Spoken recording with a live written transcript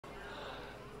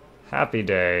Happy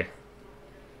day.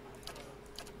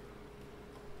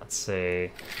 Let's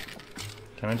see.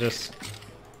 Can I just...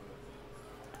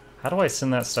 How do I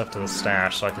send that stuff to the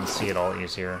stash so I can see it all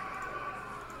easier?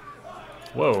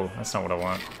 Whoa, that's not what I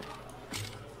want.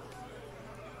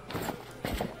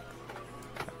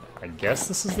 I guess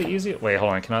this is the easiest... Wait,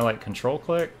 hold on. Can I, like, control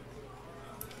click?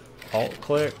 Alt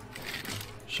click?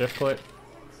 Shift click?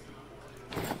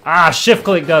 Ah, shift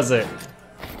click does it!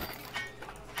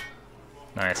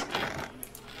 Nice.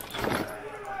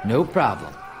 No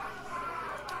problem.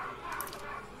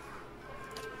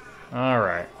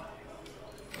 Alright.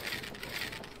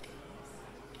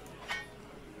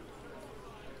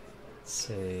 Let's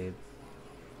see.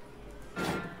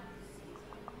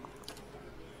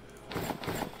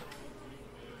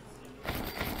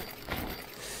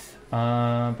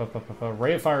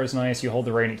 Ray of Fire is nice. You hold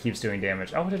the ray and it keeps doing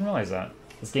damage. Oh, I didn't realize that.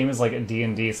 This game is like a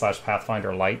D&D /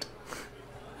 Pathfinder Light.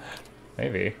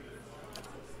 Maybe.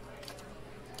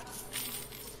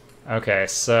 Okay,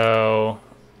 so...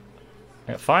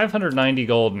 At 590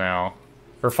 gold now.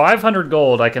 For 500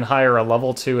 gold, I can hire a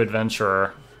level 2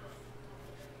 adventurer.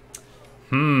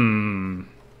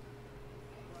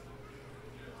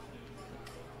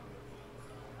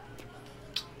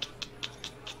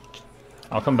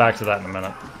 I'll come back to that in a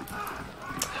minute.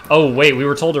 Oh, wait, we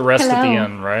were told to rest at the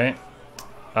end, right?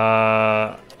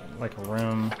 Like a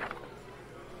room.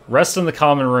 Rest in the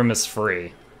common room is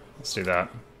free. Let's do that.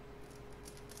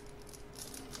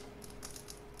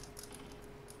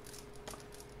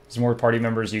 There's more party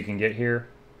members you can get here.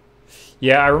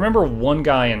 Yeah, I remember one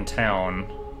guy in town.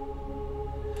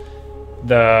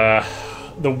 The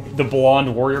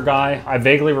blonde warrior guy. I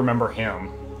vaguely remember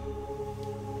him.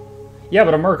 Yeah,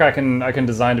 but a merc I can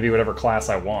design to be whatever class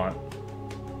I want.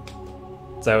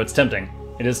 So it's tempting.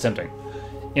 It is tempting.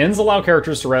 Inns allow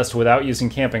characters to rest without using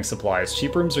camping supplies.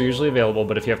 Cheap rooms are usually available,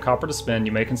 but if you have copper to spend,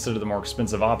 you may consider the more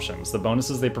expensive options. The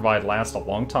bonuses they provide last a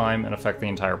long time and affect the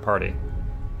entire party.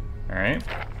 Alright.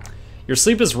 Your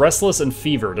sleep is restless and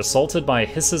fevered, assaulted by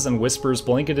hisses and whispers,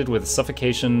 blanketed with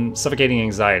suffocating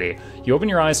anxiety. You open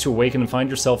your eyes to awaken and find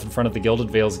yourself in front of the Gilded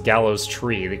Vale's gallows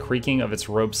tree, the creaking of its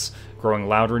ropes growing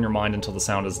louder in your mind until the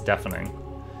sound is deafening.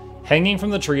 Hanging from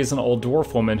the tree is an old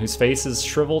dwarf woman whose face is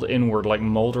shriveled inward like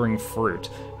moldering fruit.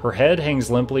 Her head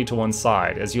hangs limply to one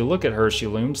side. As you look at her, she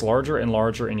looms larger and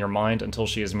larger in your mind until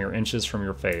she is mere inches from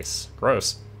your face.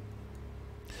 Gross.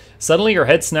 Suddenly, her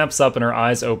head snaps up and her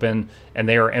eyes open, and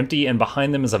they are empty, and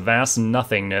behind them is a vast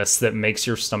nothingness that makes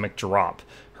your stomach drop.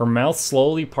 Her mouth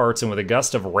slowly parts, and with a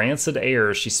gust of rancid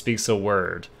air, she speaks a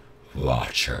word.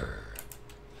 Watcher.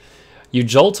 You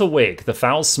jolt awake, the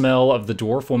foul smell of the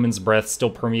dwarf woman's breath still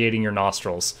permeating your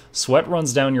nostrils. Sweat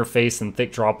runs down your face in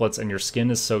thick droplets, and your skin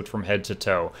is soaked from head to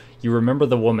toe. You remember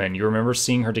the woman. You remember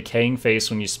seeing her decaying face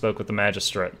when you spoke with the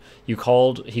magistrate. He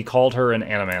called her an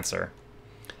animancer.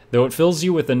 Though it fills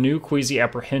you with a new queasy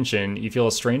apprehension, you feel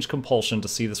a strange compulsion to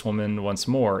see this woman once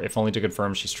more, if only to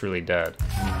confirm she's truly dead.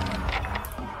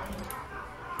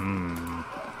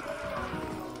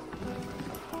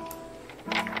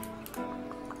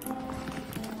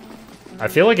 I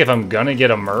feel like if I'm gonna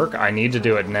get a merc, I need to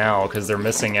do it now, because they're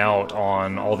missing out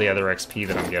on all the other XP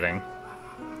that I'm getting.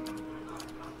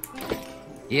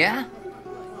 Yeah?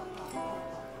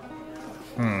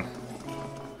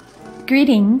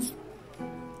 Greetings.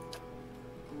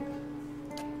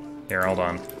 Here, hold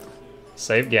on.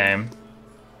 Save game.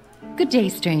 Good day,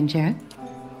 stranger.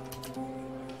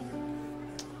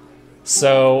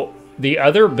 So, the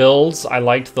other builds I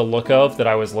liked the look of that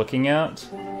I was looking at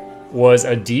was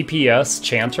a DPS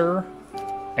chanter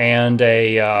and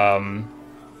a,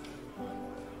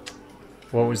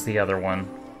 what was the other one?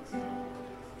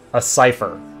 A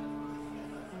cipher.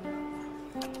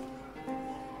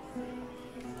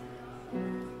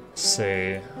 Let's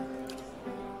see.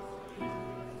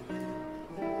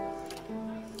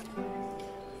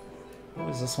 What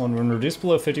is this one? When reduced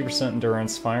below 50%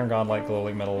 endurance, fire godlike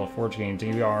glowing metal of forge gain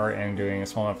DVR and doing a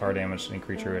small amount of fire damage to any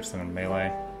creature which them in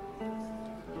melee.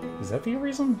 Is that the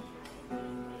reason?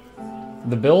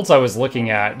 The builds I was looking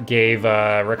at gave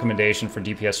a recommendation for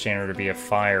DPS chanter to be a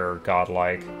fire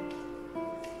godlike.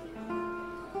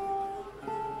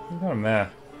 What a meh.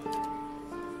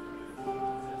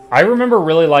 I remember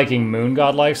really liking moon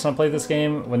godlikes when I played this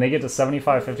game. When they get to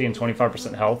 75, 50, and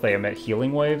 25% health, they emit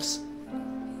healing waves.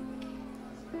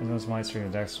 Those mice are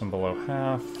dex when below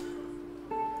half.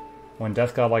 When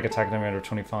death godlike attack them under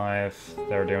 25,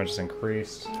 their damage is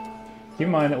increased. Keep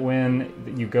in mind that when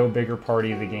you go bigger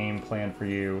party, the game planned for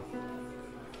you,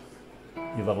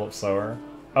 you level up slower.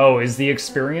 Oh, is the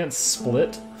experience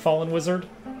split, Fallen Wizard?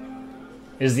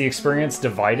 Is the experience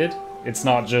divided? it's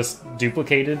not just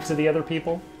duplicated to the other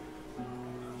people.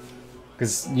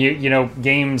 Because, you know,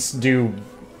 games do...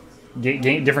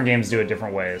 different games do it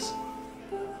different ways.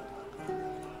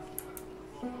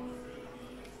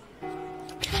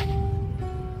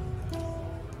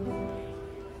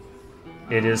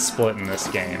 It is split in this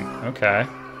game. Okay.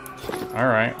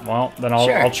 Alright, well, then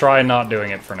I'll try not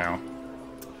doing it for now.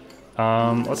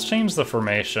 Let's change the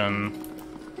formation.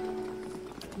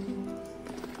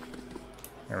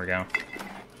 There we go.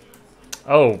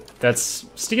 Oh, that's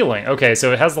stealing. Okay,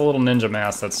 so it has the little ninja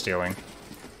mask that's stealing.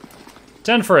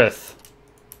 Tenfrith!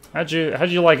 How'd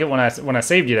you like it when I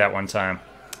saved you that one time?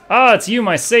 Ah, it's you,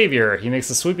 my savior! He makes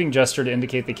a sweeping gesture to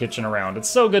indicate the kitchen around. It's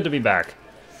so good to be back.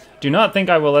 Do not think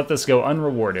I will let this go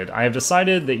unrewarded. I have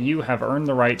decided that you have earned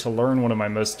the right to learn one of my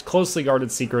most closely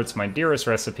guarded secrets, my dearest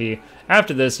recipe.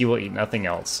 After this, you will eat nothing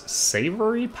else.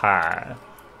 Savory pie.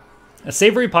 A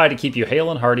savory pie to keep you hale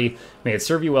and hearty. May it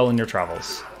serve you well in your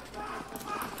travels.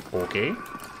 Okay.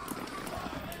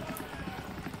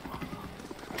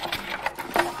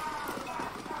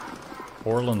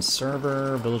 Orland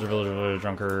server, villager,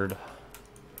 drunkard.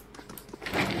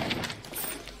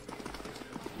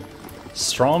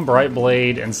 Strom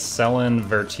Brightblade and Selen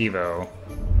Vertivo.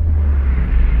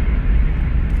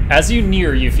 As you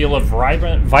near, you feel a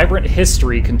vibrant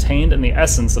history contained in the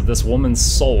essence of this woman's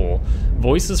soul.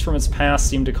 Voices from its past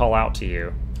seem to call out to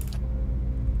you.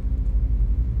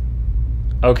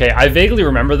 Okay, I vaguely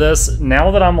remember this.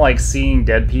 Now that I'm, like, seeing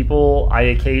dead people, I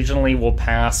occasionally will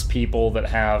pass people that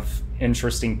have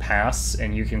interesting pasts,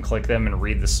 and you can click them and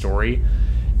read the story.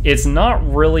 It's not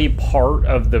really part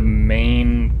of the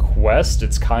main quest.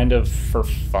 It's kind of for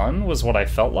fun, was what I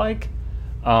felt like.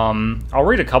 I'll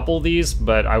read a couple of these,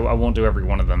 but I won't do every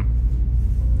one of them.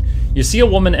 You see a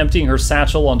woman emptying her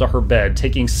satchel onto her bed,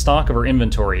 taking stock of her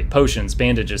inventory. Potions,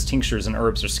 bandages, tinctures, and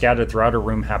herbs are scattered throughout her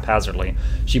room haphazardly.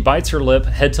 She bites her lip,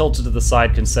 head tilted to the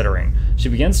side, considering. She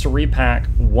begins to repack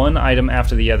one item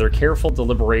after the other, careful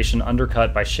deliberation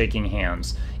undercut by shaking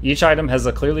hands. Each item has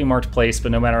a clearly marked place,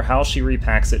 but no matter how she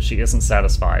repacks it, she isn't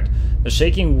satisfied. The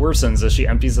shaking worsens as she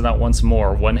empties it out once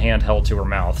more, one hand held to her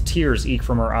mouth. Tears eke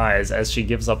from her eyes as she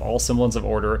gives up all semblance of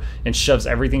order and shoves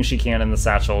everything she can in the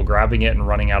satchel, grabbing it and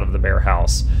running out of the bare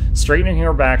house. Straightening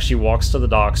her back, she walks to the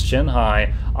docks, chin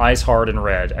high, eyes hard and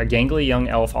red. A gangly young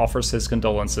elf offers his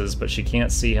condolences, but she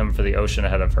can't see him for the ocean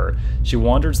ahead of her. She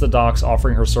wanders the docks,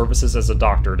 offering her services as a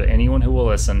doctor to anyone who will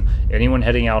listen, anyone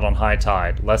heading out on high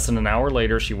tide. Less than an hour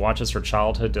later, she watches her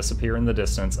childhood disappear in the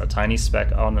distance, a tiny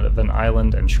speck on an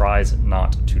island, and tries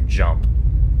not to jump.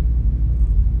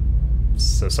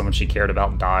 So someone she cared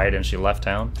about died and she left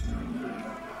town?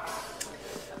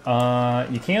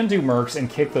 You can do mercs and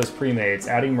kick those pre-mades.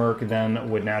 Adding merc then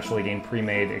would naturally gain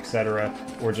pre-made, etc.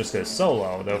 Or just go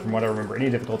solo, though from what I remember, any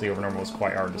difficulty over normal is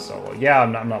quite hard to solo. Yeah,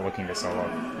 I'm not looking to solo.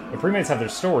 The pre-mades have their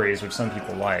stories, which some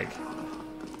people like.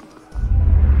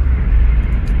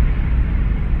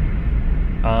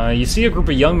 You see a group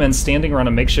of young men standing around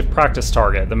a makeshift practice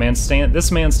target.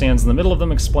 This man stands in the middle of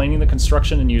them, explaining the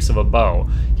construction and use of a bow.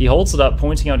 He holds it up,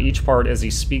 pointing out each part as he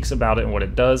speaks about it and what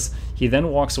it does. He then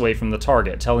walks away from the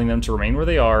target, telling them to remain where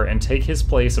they are and take his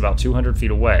place about 200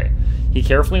 feet away. He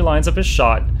carefully lines up his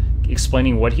shot,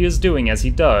 explaining what he is doing as he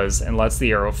does, and lets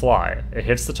the arrow fly. It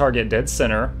hits the target dead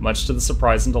center, much to the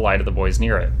surprise and delight of the boys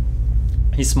near it.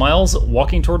 He smiles,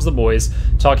 walking towards the boys,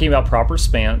 talking about proper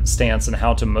stance and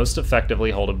how to most effectively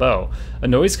hold a bow. A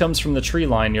noise comes from the tree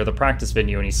line near the practice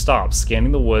venue and he stops,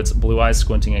 scanning the woods, blue eyes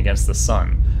squinting against the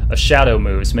sun. A shadow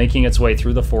moves, making its way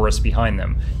through the forest behind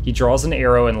them. He draws an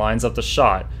arrow and lines up the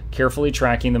shot, carefully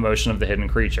tracking the motion of the hidden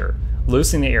creature.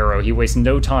 Loosing the arrow, he wastes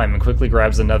no time and quickly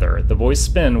grabs another. The boys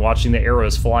spin, watching the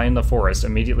arrows fly in the forest,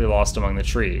 immediately lost among the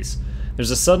trees. There's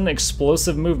a sudden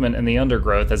explosive movement in the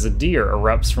undergrowth as a deer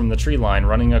erupts from the tree line,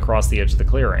 running across the edge of the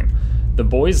clearing. The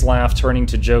boys laugh, turning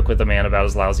to joke with the man about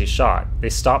his lousy shot. They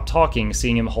stop talking,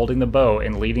 seeing him holding the bow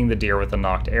and leading the deer with a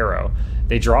knocked arrow.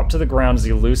 They drop to the ground as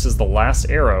he looses the last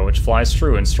arrow, which flies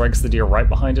true and strikes the deer right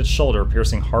behind its shoulder,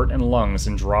 piercing heart and lungs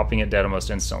and dropping it dead almost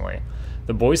instantly.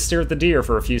 The boys stare at the deer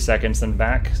for a few seconds,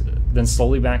 then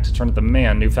slowly back to turn to the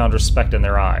man, newfound respect in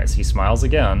their eyes. He smiles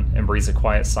again and breathes a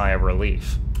quiet sigh of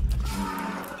relief.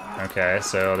 Okay,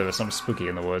 so there was something spooky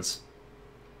in the woods.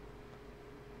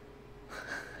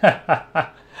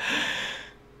 I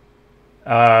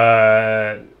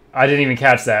didn't even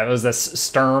catch that. It was this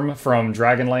Sturm from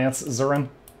Dragonlance, Zurin.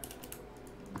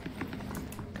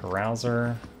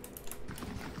 Carouser.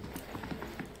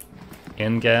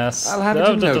 Ingas. I'll have it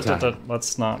in no time.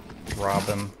 Let's not rob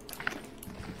him.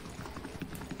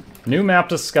 New map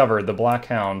discovered. The Black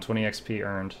Hound. 20 XP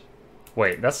earned.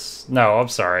 Wait, that's... No, I'm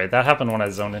sorry. That happened when I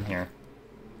zoned in here.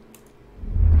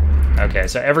 Okay,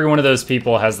 so every one of those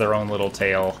people has their own little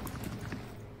tail.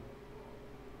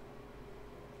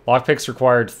 Lockpicks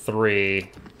required 3,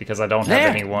 because I don't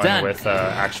have anyone with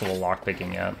actual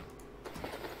lockpicking yet.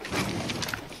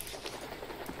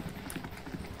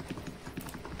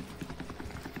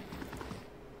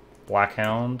 Black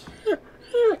Hound.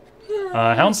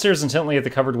 Hound stares intently at the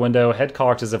covered window, head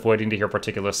cocked as if waiting to hear a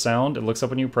particular sound. It looks up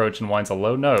when you approach and whines a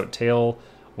low note, tail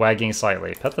wagging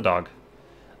slightly. Pet the dog.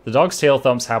 The dog's tail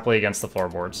thumps happily against the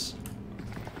floorboards.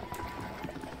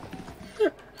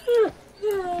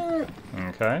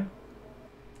 Okay.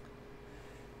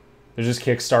 They're just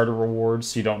Kickstarter rewards,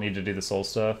 so you don't need to do the soul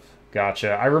stuff.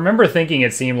 Gotcha. I remember thinking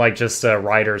it seemed like just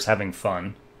writers having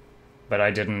fun, but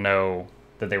I didn't know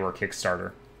that they were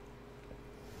Kickstarter.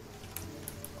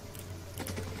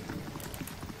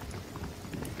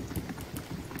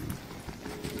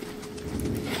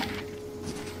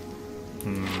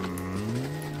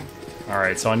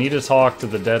 Alright, so I need to talk to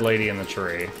the dead lady in the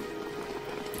tree.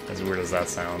 As weird as that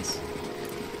sounds.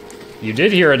 You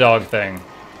did hear a dog thing.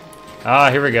 Ah,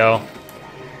 here we go.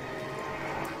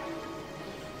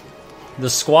 The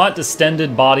squat,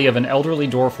 distended body of an elderly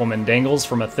dwarf woman dangles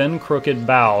from a thin, crooked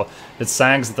bough that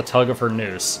sags at the tug of her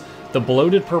noose. The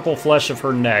bloated purple flesh of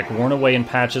her neck, worn away in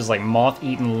patches like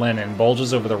moth-eaten linen,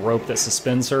 bulges over the rope that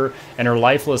suspends her, and her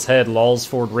lifeless head lolls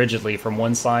forward rigidly from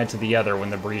one side to the other when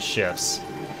the breeze shifts.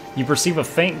 You perceive a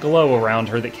faint glow around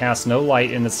her that casts no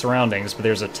light in its surroundings, but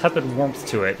there's a tepid warmth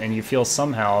to it, and you feel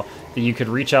somehow that you could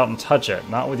reach out and touch it,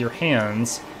 not with your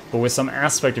hands, but with some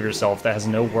aspect of yourself that has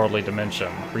no worldly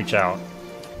dimension. Reach out.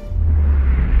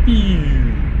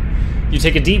 You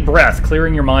take a deep breath,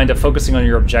 clearing your mind and focusing on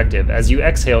your objective. As you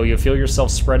exhale, you feel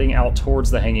yourself spreading out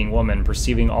towards the hanging woman,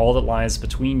 perceiving all that lies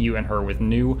between you and her with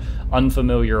new,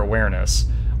 unfamiliar awareness.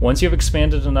 Once you have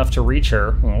expanded enough to reach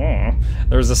her,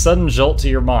 there is a sudden jolt to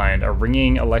your mind, a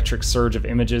ringing electric surge of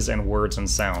images and words and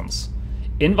sounds.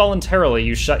 Involuntarily,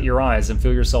 you shut your eyes and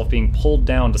feel yourself being pulled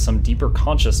down to some deeper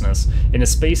consciousness in a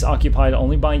space occupied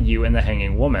only by you and the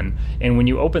hanging woman, and when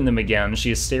you open them again,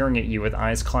 she is staring at you with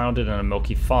eyes clouded in a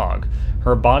milky fog,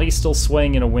 her body still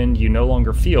swaying in a wind you no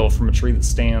longer feel from a tree that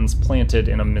stands planted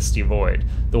in a misty void.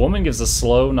 The woman gives a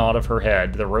slow nod of her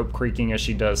head, the rope creaking as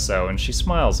she does so, and she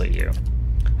smiles at you.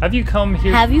 Have you come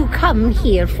here? Have you come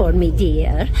here for me,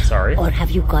 dear? Sorry? Or have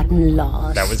you gotten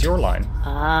lost? That was your line.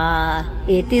 Ah,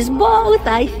 it is both,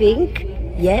 I think.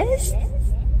 Yes?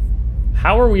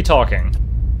 How are we talking?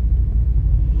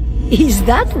 Is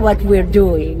that what we're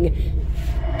doing?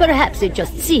 Perhaps it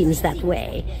just seems that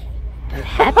way.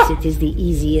 Perhaps it is the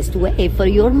easiest way for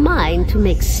your mind to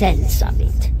make sense of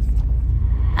it.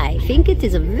 I think it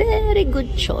is a very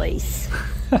good choice.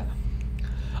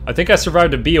 I think I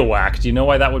survived a bee-whack. Do you know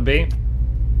why that would be?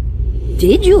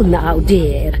 Did you now,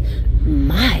 dear?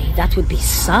 My, that would be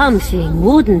something,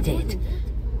 wouldn't it?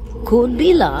 Could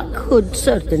be luck, could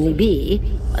certainly be.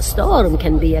 A storm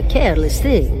can be a careless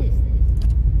thing.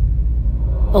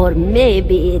 Or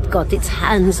maybe it got its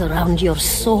hands around your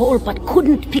soul but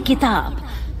couldn't pick it up.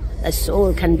 A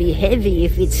soul can be heavy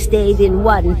if it stayed in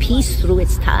one piece through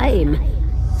its time.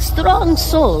 Strong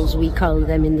souls, we call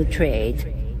them in the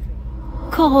trade.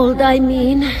 Cold, I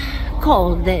mean.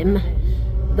 Called them.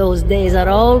 Those days are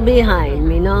all behind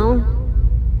me, no?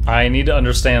 I need to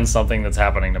understand something that's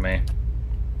happening to me.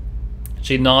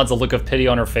 She nods, a look of pity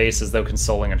on her face as though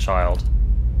consoling a child.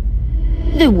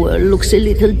 The world looks a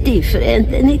little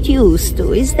different than it used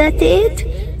to, is that it?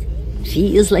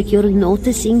 Feels like you're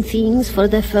noticing things for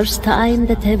the first time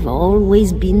that have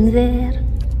always been there.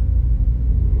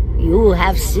 You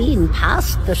have seen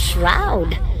past the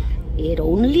shroud. It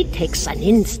only takes an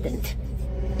instant.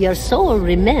 Your soul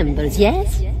remembers,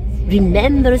 yes?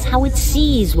 Remembers how it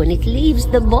sees when it leaves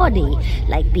the body,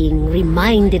 like being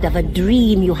reminded of a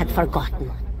dream you had forgotten.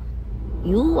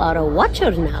 You are a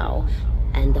watcher now,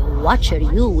 and a watcher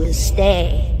you will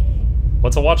stay.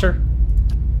 What's a watcher?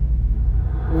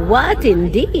 What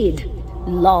indeed?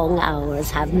 Long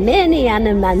hours have many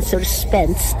animancers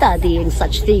spent studying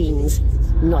such things.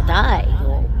 Not I,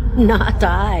 though. Not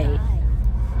I.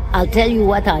 I'll tell you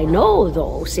what I know,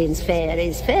 though, since fair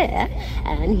is fair,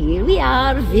 and here we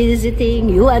are visiting,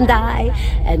 you and I,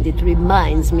 and it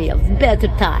reminds me of better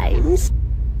times.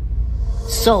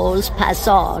 Souls pass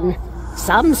on,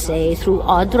 some say through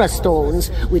Audra stones,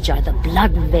 which are the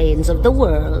blood veins of the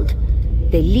world.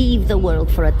 They leave the world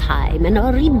for a time and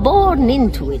are reborn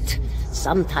into it,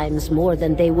 sometimes more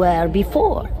than they were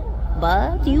before,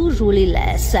 but usually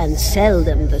less and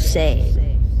seldom the same.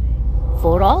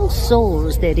 For all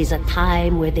souls there is a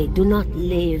time where they do not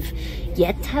live,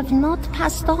 yet have not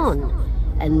passed on.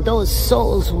 And those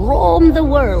souls roam the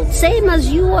world, same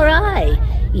as you or I,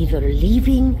 either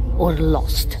living or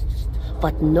lost.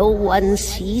 But no one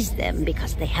sees them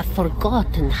because they have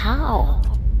forgotten how.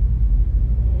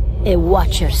 A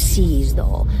watcher sees,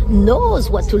 though, knows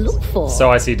what to look for.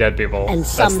 So I see dead people. And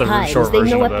That's the sometimes short they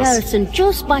version know a of this. person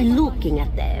just by looking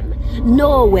at them.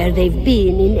 Know where they've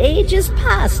been in ages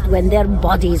past when their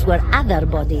bodies were other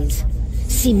bodies.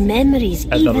 See memories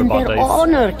As even other their bodies.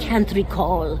 honor can't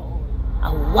recall.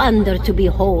 A wonder to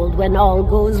behold when all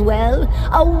goes well.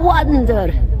 A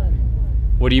wonder.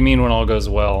 What do you mean when all goes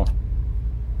well?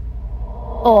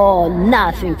 Oh,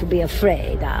 nothing to be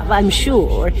afraid of, I'm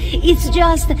sure. It's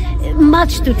just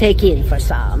much to take in for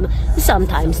some.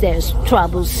 Sometimes there's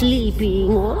trouble sleeping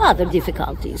or other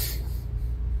difficulties.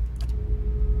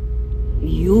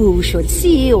 You should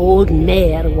see old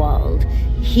Nerwald.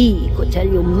 He could tell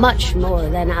you much more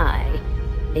than I.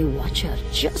 A watcher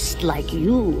just like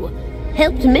you.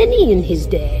 Helped many in his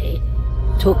day.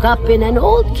 Took up in an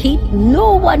old keep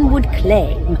no one would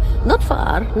claim. Not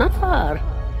far, not far.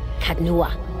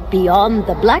 Kadnua, beyond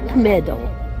the Black Meadow.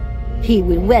 He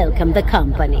will welcome the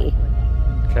company.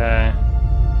 Okay.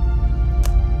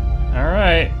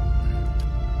 Alright.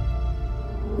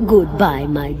 Goodbye,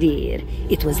 my dear.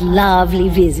 It was lovely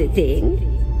visiting.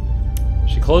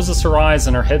 She closes her eyes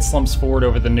and her head slumps forward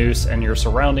over the noose, and your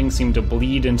surroundings seem to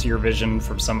bleed into your vision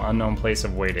from some unknown place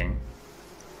of waiting.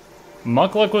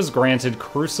 Mukluk was granted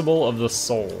Crucible of the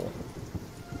Soul.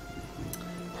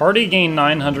 Party gained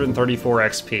 934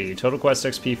 XP. Total quest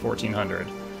XP 1400.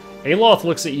 Aloth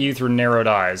looks at you through narrowed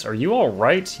eyes. Are you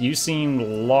alright? You seemed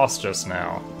lost just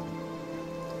now.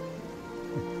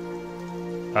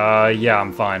 Yeah,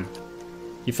 I'm fine.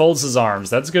 He folds his arms.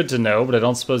 That's good to know, but I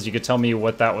don't suppose you could tell me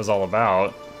what that was all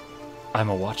about. I'm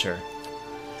a watcher.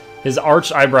 His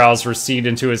arched eyebrows recede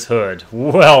into his hood.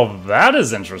 Well, that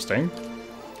is interesting.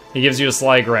 He gives you a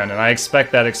sly grin, and I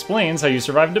expect that explains how you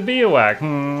survived a bivouac.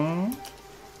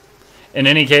 In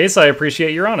any case, I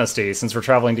appreciate your honesty. Since we're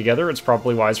traveling together, it's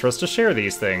probably wise for us to share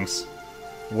these things.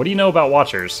 What do you know about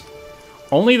Watchers?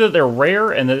 Only that they're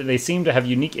rare and that they seem to have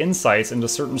unique insights into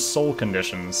certain soul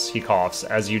conditions, he coughs,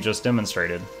 as you just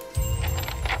demonstrated.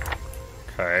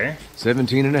 Okay.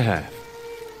 17 and a half.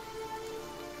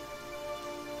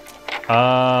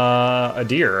 A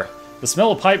deer. The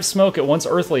smell of pipe smoke, at once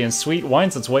earthly and sweet,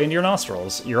 winds its way into your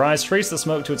nostrils. Your eyes trace the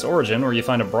smoke to its origin, where you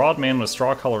find a broad man with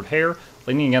straw-colored hair,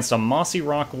 leaning against a mossy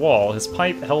rock wall, his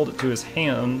pipe held to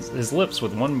his lips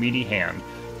with one meaty hand.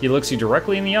 He looks you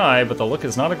directly in the eye, but the look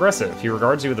is not aggressive. He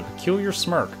regards you with a peculiar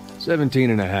smirk. 17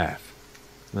 and a half.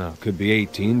 Well, could be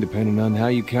 18, depending on how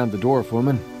you count the dwarf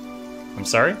woman. I'm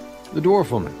sorry? The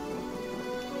dwarf woman.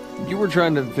 You were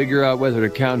trying to figure out whether to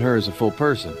count her as a full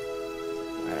person.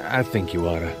 I think you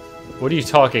oughta. What are you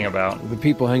talking about? The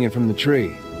people hanging from the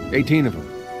tree. 18 of them.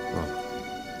 Well,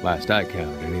 last I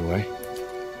counted, anyway.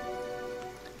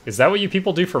 Is that what you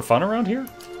people do for fun around here?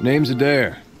 Name's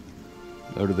Adair.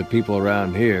 Though to the people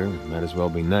around here, it might as well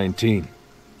be 19.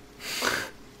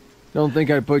 Don't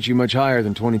think I'd put you much higher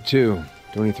than 22,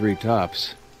 23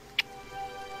 tops.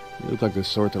 You look like the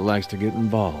sort that likes to get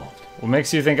involved. What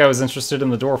makes you think I was interested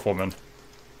in the dwarf woman?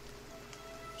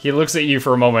 He looks at you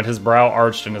for a moment, his brow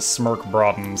arched and his smirk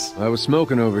broadens. I was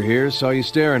smoking over here, saw you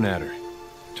staring at her.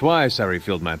 Twice I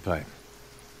refilled my pipe.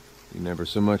 You never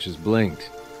so much as blinked.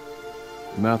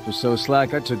 Your mouth was so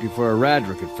slack I took you for a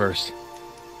Radric at first.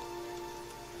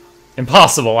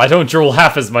 Impossible, I don't drool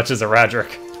half as much as a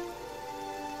Radric.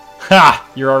 Ha!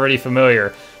 You're already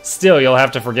familiar. Still, you'll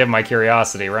have to forgive my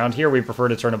curiosity. Around here, we prefer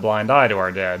to turn a blind eye to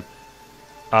our dead.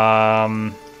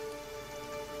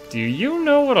 Do you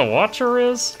know what a watcher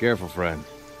is? Careful, friend.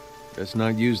 Let's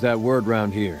not use that word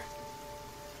round here.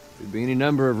 There'd be any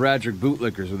number of Radric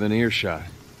bootlickers within earshot.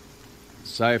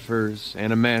 Ciphers,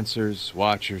 animancers,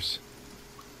 watchers.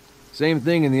 Same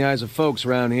thing in the eyes of folks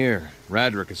around here,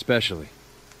 Radric especially.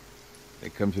 They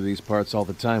come through these parts all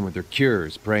the time with their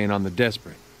cures, preying on the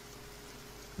desperate.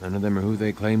 None of them are who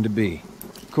they claim to be.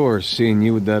 Of course, seeing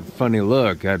you with that funny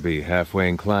look, I'd be halfway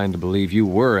inclined to believe you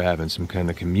were having some kind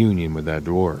of communion with that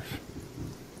dwarf.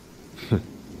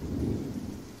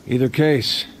 Either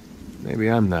case, maybe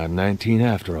I'm not 19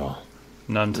 after all.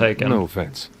 None taken. No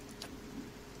offense.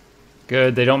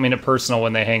 Good, they don't mean it personal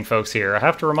when they hang folks here. I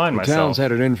have to remind The myself. town's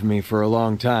had it in for me for a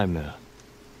long time now.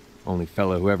 Only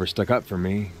fellow who ever stuck up for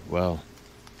me, well,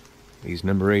 he's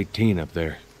number 18 up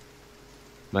there.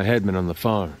 My headman on the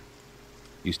farm.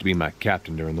 Used to be my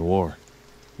captain during the war.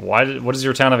 What does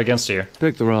your town have against you?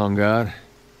 Picked the wrong god.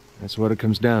 That's what it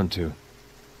comes down to.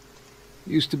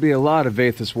 Used to be a lot of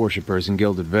Vathus worshippers in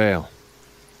Gilded Vale.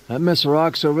 That mess of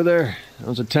rocks over there, that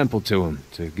was a temple to him,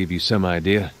 to give you some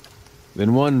idea.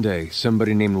 Then one day,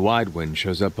 somebody named Widewind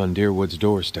shows up on Deerwood's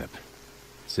doorstep.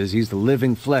 Says he's the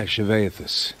living flesh of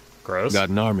Aethys. Gross. Got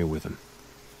an army with him.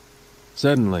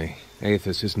 Suddenly,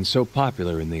 Aethys isn't so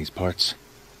popular in these parts.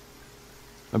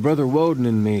 My brother Woden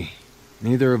and me,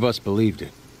 neither of us believed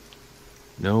it.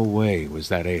 No way was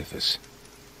that Aethys.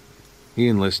 He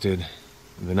enlisted,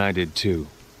 and then I did too.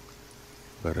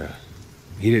 But,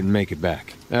 he didn't make it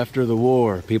back. After the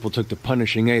war, people took to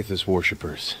punishing Aethys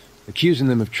worshippers, accusing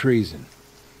them of treason.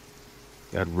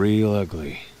 Got real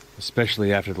ugly,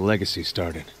 especially after the legacy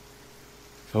started.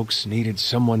 Folks needed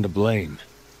someone to blame.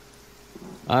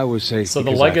 I was safe. So the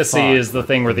legacy is the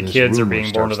thing where the kids are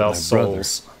being born without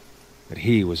souls. That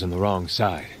he was on the wrong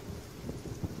side.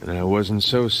 And I wasn't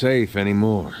so safe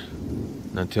anymore.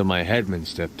 Until my headman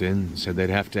stepped in and said they'd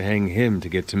have to hang him to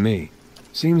get to me.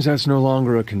 Seems that's no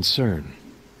longer a concern.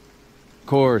 Of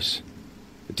course,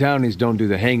 the townies don't do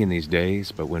the hanging these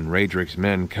days, but when Raedric's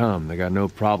men come, they got no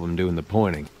problem doing the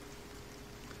pointing.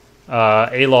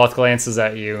 Aloth glances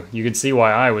at you. You can see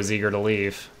why I was eager to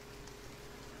leave.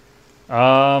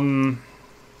 Alright,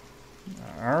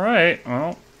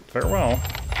 well, farewell.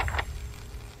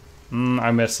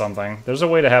 I missed something. There's a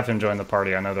way to have him join the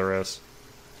party, I know there is.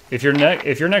 If you're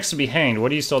next to be hanged,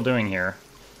 what are you still doing here?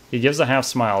 He gives a half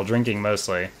smile, drinking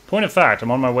mostly. Point of fact, I'm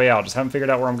on my way out, just haven't figured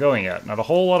out where I'm going yet. Not a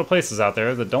whole lot of places out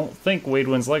there that don't think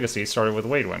Wadewin's legacy started with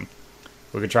Wadewin.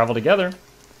 We could travel together.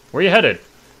 Where are you headed?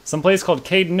 Some place called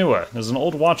Caed Nua. There's an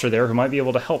old watcher there who might be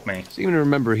able to help me. Seem to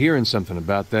remember hearing something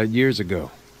about that years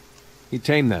ago. He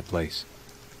tamed that place.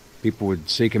 People would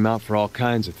seek him out for all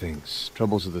kinds of things.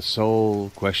 Troubles of the soul,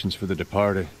 questions for the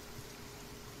departed.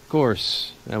 Of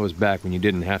course, that was back when you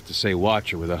didn't have to say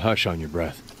watcher with a hush on your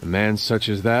breath. A man such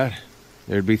as that,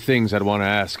 there'd be things I'd want to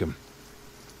ask him.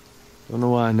 Don't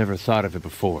know why I never thought of it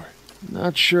before.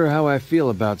 Not sure how I feel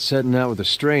about setting out with a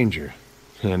stranger.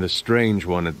 And a strange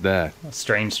one at that. A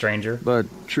strange stranger. But,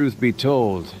 truth be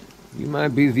told, you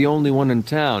might be the only one in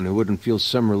town who wouldn't feel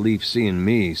some relief seeing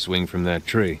me swing from that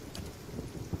tree.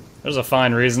 There's a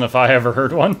fine reason if I ever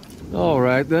heard one.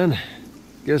 Alright then.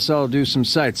 Guess I'll do some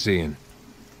sightseeing.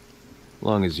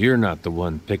 Long as you're not the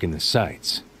one picking the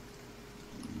sights.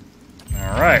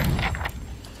 Alright.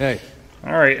 Hey.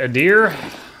 Alright, Adir.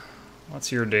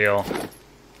 What's your deal?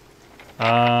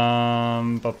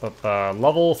 Level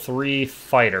 3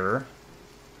 fighter.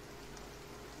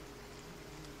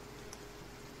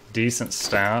 Decent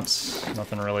stats.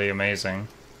 Nothing really amazing.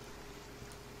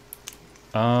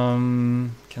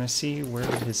 Can I see where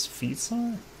his feats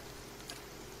are?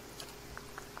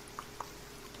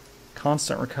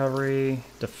 Constant recovery,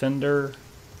 defender,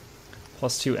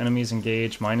 +2 enemies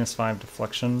engaged, -5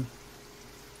 deflection.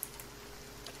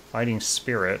 Fighting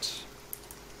spirit.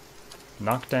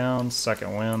 Knockdown,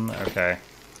 second win, okay.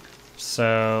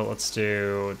 So, let's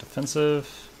do defensive.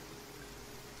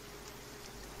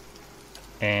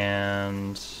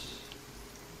 And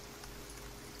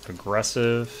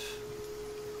aggressive.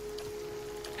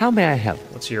 How may I help?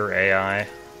 What's your AI?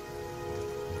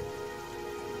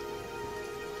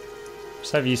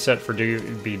 Just have you set for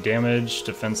be damage,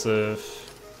 defensive.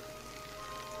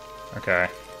 Okay.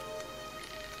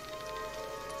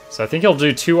 So I think he'll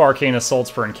do 2 arcane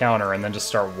assaults per encounter and then just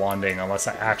start wanding unless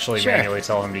I actually manually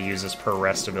tell him to use his per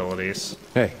rest abilities.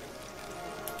 Hey.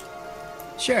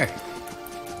 Sure.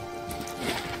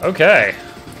 Okay.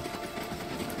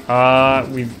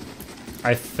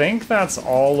 I think that's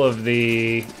all of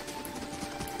the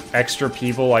extra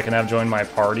people I can have join my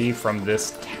party from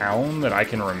this town that I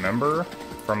can remember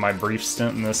from my brief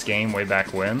stint in this game way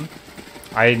back when.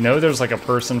 I know there's like a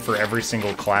person for every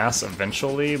single class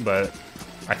eventually, but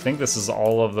I think this is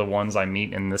all of the ones I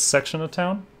meet in this section of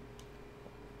town.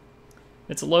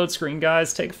 It's a load screen,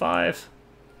 guys. Take 5.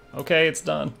 Okay, it's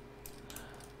done.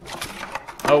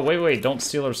 Oh, wait, don't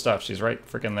steal her stuff. She's right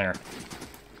freaking there.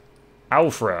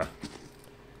 Aufra.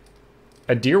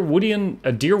 A direwooden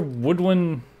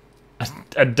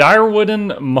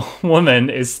woman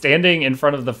is standing in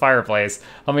front of the fireplace,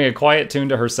 humming a quiet tune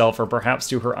to herself or perhaps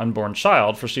to her unborn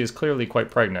child, for she is clearly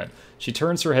quite pregnant. She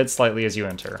turns her head slightly as you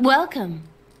enter. Welcome.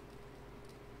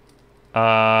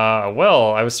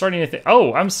 Well, I was starting to think...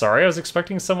 Oh, I'm sorry, I was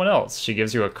expecting someone else. She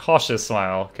gives you a cautious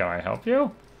smile. Can I help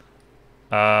you?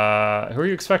 Who are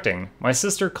you expecting? My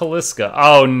sister Kaliska.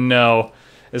 Oh, no.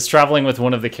 Is traveling with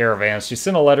one of the caravans. She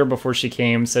sent a letter before she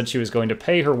came, said she was going to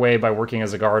pay her way by working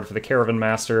as a guard for the caravan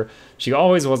master. She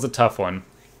always was a tough one.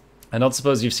 I don't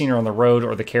suppose you've seen her on the road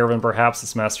or the caravan, perhaps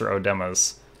it's Master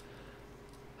Odema's.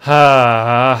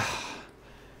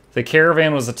 The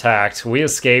caravan was attacked. We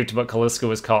escaped, but Kaliska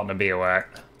was caught in a bivouac.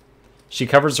 She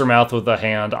covers her mouth with a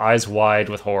hand, eyes wide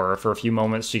with horror. For a few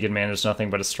moments, she could manage nothing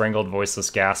but a strangled, voiceless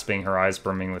gasping, her eyes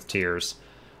brimming with tears.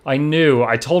 I knew.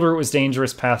 I told her it was a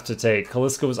dangerous path to take.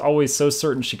 Caliska was always so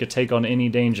certain she could take on any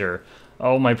danger.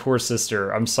 Oh, my poor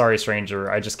sister. I'm sorry,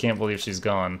 stranger. I just can't believe she's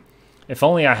gone. If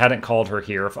only I hadn't called her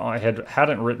here. If I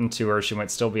hadn't written to her, she might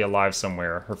still be alive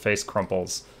somewhere. Her face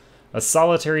crumples. A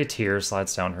solitary tear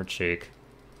slides down her cheek.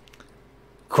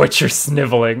 Quit your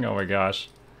sniveling. Oh my gosh.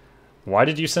 Why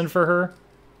did you send for her?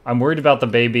 I'm worried about the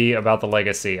baby, about the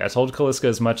legacy. I told Caliska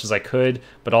as much as I could,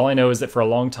 but all I know is that for a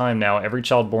long time now, every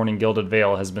child born in Gilded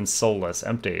Vale has been soulless,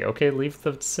 empty. Okay, leave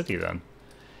the city then.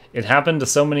 It happened to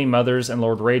so many mothers, and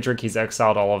Lord Raedric, he's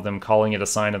exiled all of them, calling it a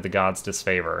sign of the gods'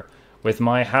 disfavor. With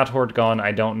my hat hoard gone,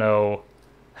 I don't know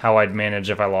how I'd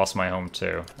manage if I lost my home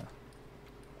too.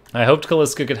 I hoped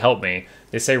Caliska could help me.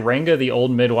 They say Ranga, the old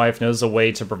midwife, knows a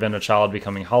way to prevent a child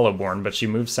becoming hollowborn, but she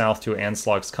moved south to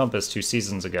Anslog's Compass 2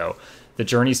 seasons ago. The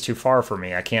journey's too far for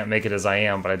me. I can't make it as I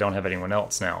am, but I don't have anyone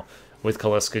else now. With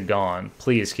Caliska gone.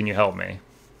 Please, can you help me?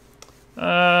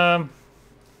 I'll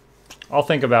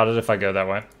think about it if I go that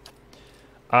way.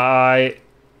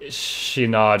 She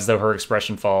nods, though her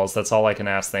expression falls. That's all I can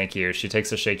ask, thank you. She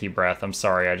takes a shaky breath. I'm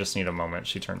sorry, I just need a moment.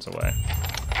 She turns away.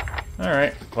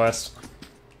 Alright, quest.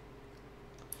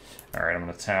 Alright, I'm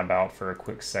going to tab out for a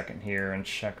quick second here and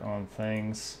check on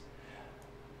things.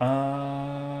 We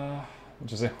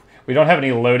don't have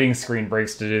any loading screen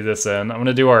breaks to do this in. I'm going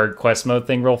to do our quest mode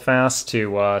thing real fast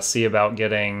to see about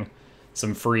getting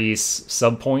some free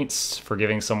sub points for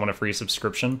giving someone a free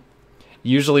subscription.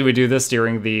 Usually we do this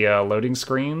during the loading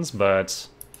screens, but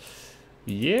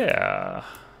yeah,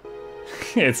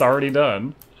 it's already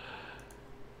done.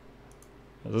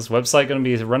 Is this website going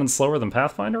to be running slower than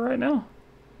Pathfinder right now?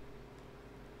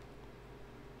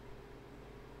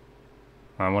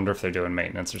 I wonder if they're doing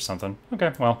maintenance or something.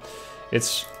 Okay, well,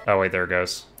 it's... Oh, wait, there it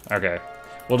goes. Okay.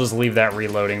 We'll just leave that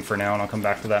reloading for now, and I'll come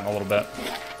back to that in a little bit.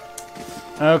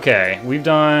 Okay, we've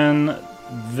done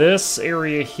this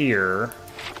area here.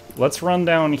 Let's run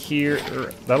down here.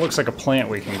 That looks like a plant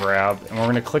we can grab, and we're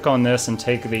going to click on this and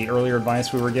take the earlier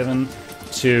advice we were given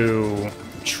to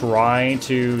try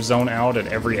to zone out at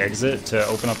every exit to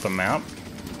open up the map.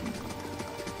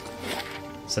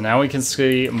 So now we can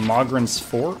see Mogren's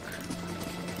Fork.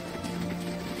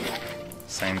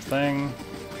 Same thing.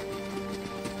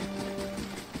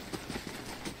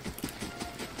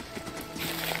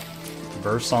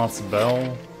 Versoth's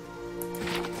Bell.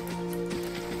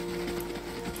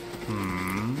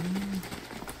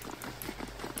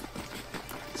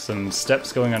 Some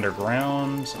steps going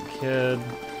underground. Some kid.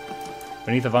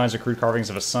 Beneath the vines are crude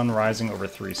carvings of a sun rising over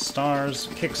 3 stars.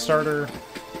 Kickstarter.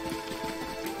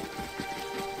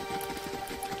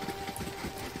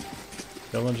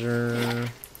 Villager.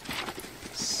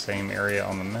 Same area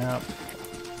on the map.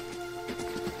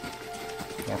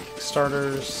 More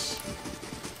Kickstarters.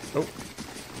 Oh.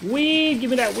 Weed! Give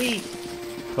me that weed!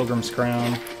 Pilgrim's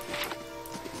Crown.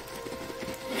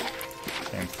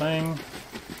 Same thing.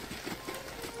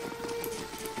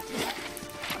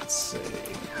 Let's see.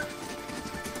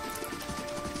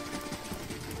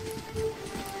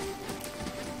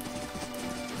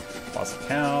 Lots of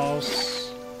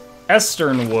cows.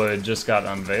 Esternwood just got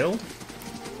unveiled.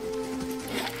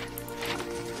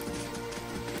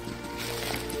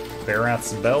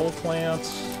 Barath's Bell plant.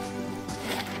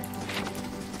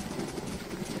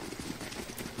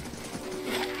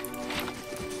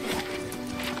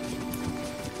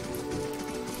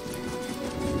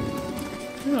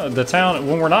 You know, the town,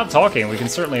 when we're not talking, we can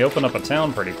certainly open up a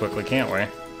town pretty quickly, can't we?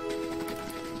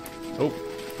 Oh,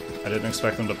 I didn't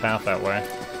expect them to path that way.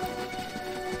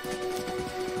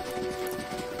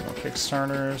 More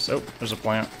Kickstarters. Oh, there's a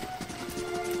plant.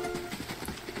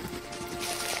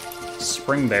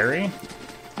 Springberry.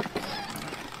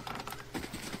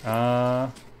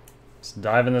 Let's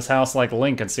dive in this house like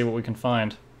Link and see what we can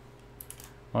find.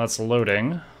 Well, that's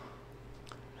loading.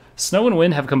 Snow and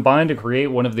wind have combined to create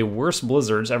one of the worst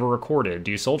blizzards ever recorded.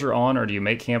 Do you soldier on, or do you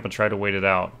make camp and try to wait it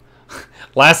out?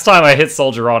 Last time I hit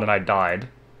soldier on and I died.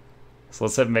 So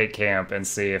let's hit make camp and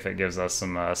see if it gives us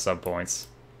some sub points.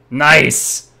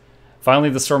 Nice! Finally,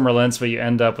 the storm relents, but you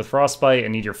end up with frostbite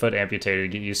and need your foot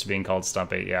amputated to get used to being called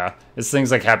Stumpy. Yeah, it's things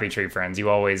like Happy Tree Friends. You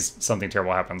always, something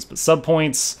terrible happens. But sub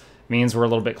points means we're a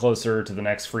little bit closer to the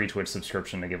next free Twitch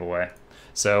subscription to give away.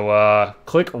 So,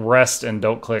 click rest and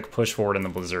don't click push forward in the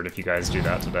blizzard if you guys do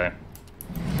that today.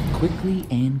 Quickly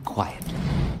and quietly.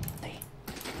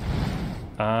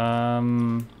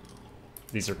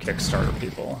 These are Kickstarter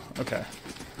people. Okay.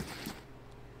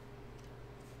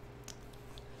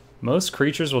 Most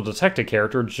creatures will detect a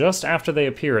character just after they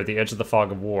appear at the edge of the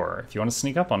fog of war. If you want to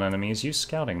sneak up on enemies, use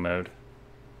scouting mode.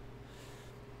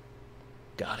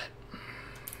 Got it.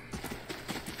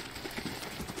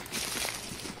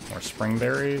 More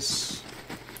springberries.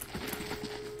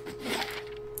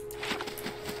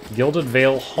 Gilded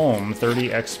Veil Home, 30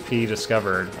 XP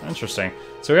discovered. Interesting.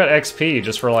 So we got XP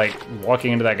just for, like,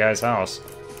 walking into that guy's house.